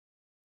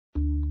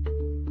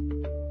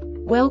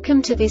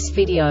Welcome to this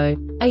video.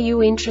 Are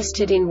you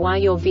interested in why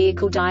your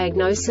vehicle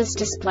diagnosis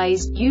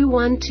displays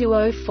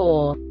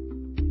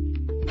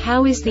U1204?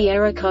 How is the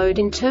error code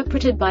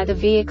interpreted by the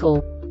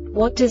vehicle?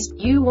 What does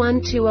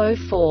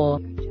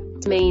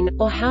U1204 mean,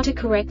 or how to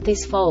correct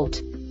this fault?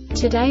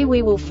 Today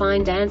we will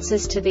find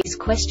answers to these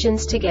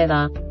questions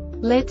together.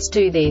 Let's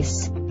do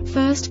this.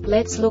 First,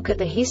 let's look at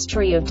the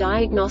history of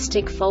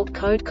diagnostic fault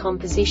code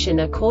composition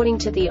according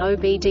to the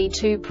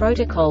OBD2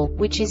 protocol,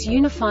 which is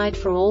unified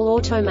for all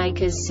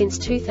automakers since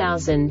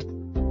 2000.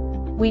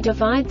 We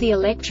divide the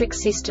electric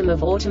system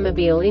of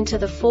automobile into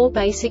the four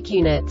basic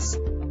units: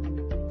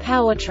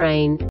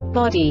 powertrain,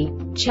 body,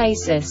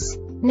 chassis,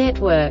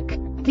 network.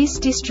 This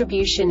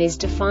distribution is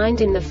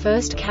defined in the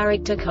first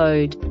character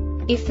code.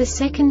 If the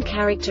second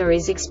character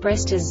is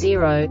expressed as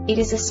 0, it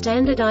is a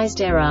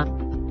standardized error.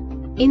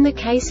 In the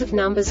case of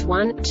numbers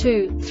 1,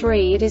 2,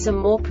 3, it is a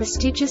more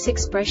prestigious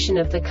expression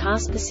of the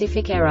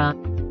car-specific error.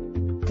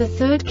 The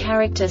third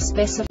character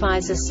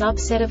specifies a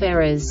subset of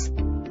errors.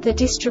 The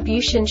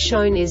distribution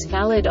shown is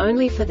valid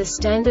only for the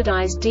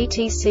standardized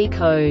DTC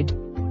code.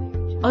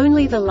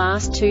 Only the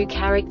last two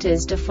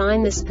characters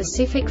define the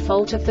specific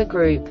fault of the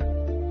group.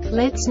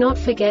 Let's not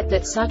forget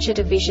that such a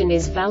division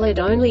is valid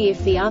only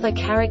if the other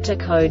character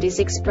code is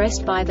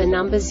expressed by the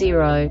number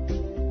 0.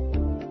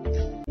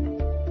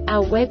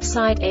 Our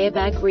website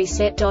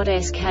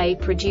airbagreset.sk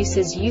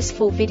produces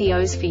useful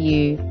videos for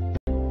you.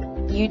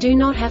 You do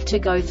not have to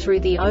go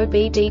through the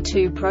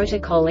OBD2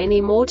 protocol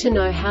anymore to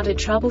know how to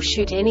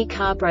troubleshoot any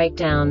car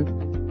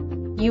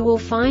breakdown. You will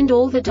find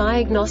all the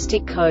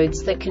diagnostic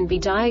codes that can be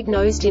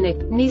diagnosed in a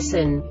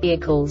Nissan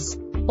vehicles.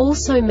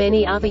 Also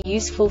many other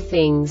useful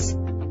things.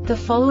 The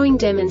following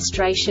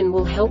demonstration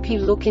will help you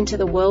look into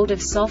the world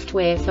of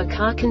software for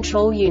car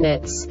control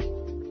units.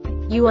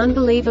 You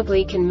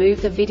unbelievably can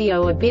move the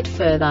video a bit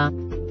further.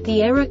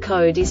 The error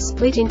code is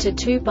split into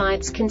 2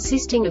 bytes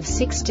consisting of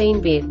 16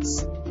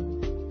 bits.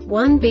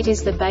 1 bit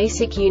is the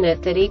basic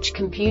unit that each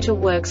computer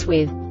works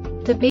with.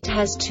 The bit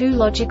has 2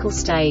 logical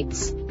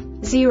states: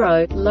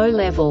 0, low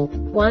level,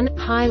 1,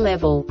 high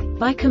level.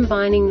 By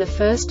combining the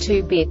first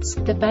 2 bits,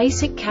 the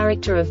basic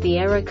character of the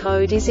error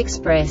code is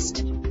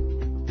expressed.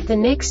 The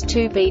next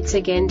 2 beats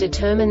again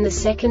determine the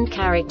second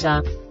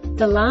character.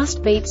 The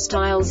last beat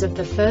styles of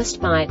the first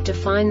byte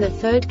define the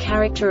third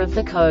character of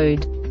the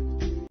code.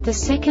 The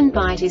second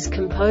byte is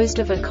composed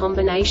of a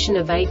combination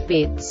of 8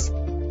 bits.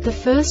 The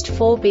first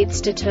 4 bits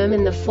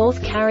determine the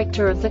fourth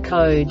character of the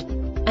code.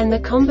 And the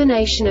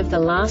combination of the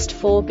last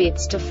 4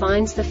 bits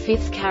defines the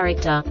fifth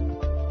character.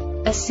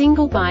 A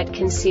single byte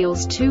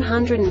conceals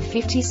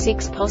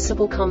 256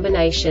 possible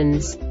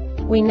combinations.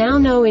 We now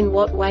know in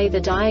what way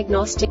the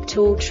diagnostic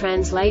tool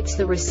translates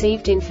the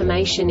received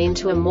information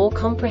into a more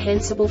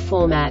comprehensible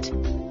format.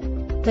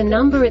 The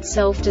number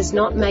itself does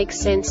not make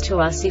sense to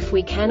us if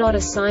we cannot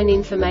assign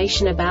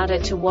information about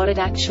it to what it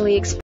actually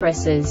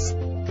expresses.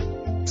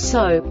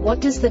 So, what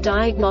does the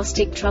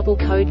diagnostic trouble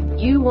code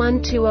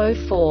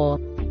U1204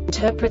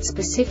 interpret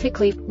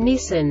specifically for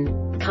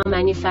Nissan car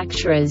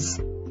manufacturers?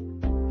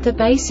 The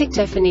basic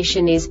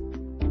definition is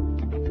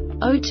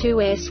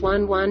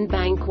O2S11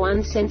 bank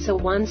 1 sensor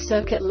 1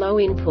 circuit low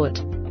input.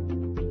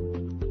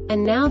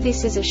 And now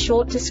this is a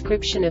short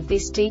description of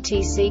this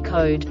DTC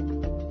code.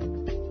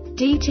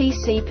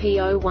 DTC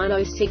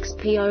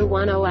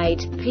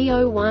P0106-P0108,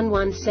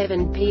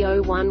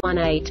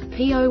 P0117-P0118,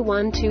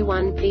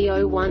 P0121,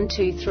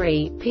 P0123,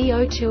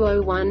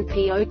 P0201,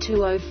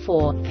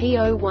 P0204,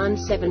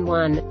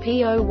 P0171,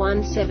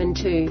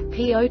 P0172,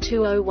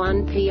 P0201,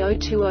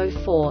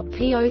 P0204,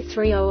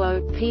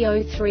 P0300,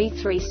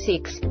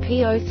 P0336,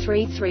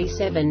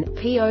 P0337,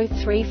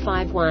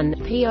 P0351,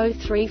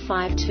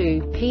 P0352,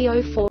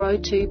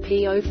 P0402,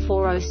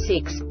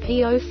 P0406,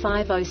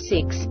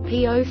 P0506,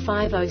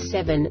 P0507,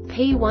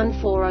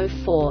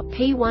 P1404,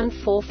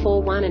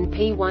 P1441 and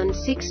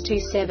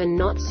P1627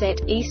 not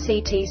set,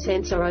 ECT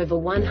sensor over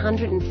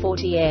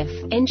 140 F,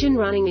 engine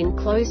running in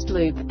closed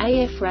loop,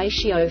 AF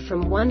ratio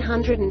from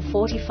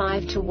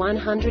 145 to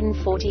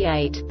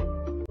 148.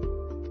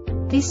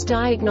 This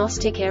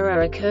diagnostic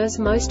error occurs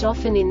most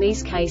often in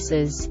these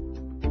cases: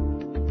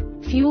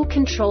 fuel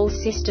control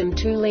system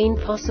too lean,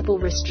 possible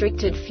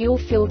restricted fuel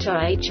filter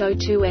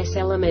HO2S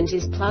element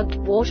is plugged,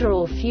 water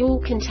or fuel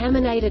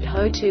contaminated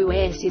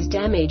HO2S is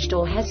damaged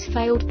or has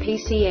failed,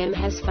 PCM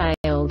has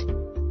failed.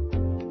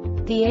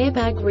 The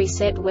Airbag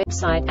Reset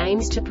website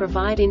aims to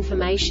provide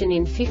information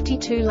in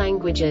 52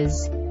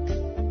 languages.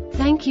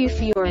 Thank you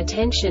for your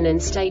attention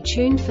and stay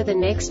tuned for the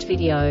next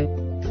video.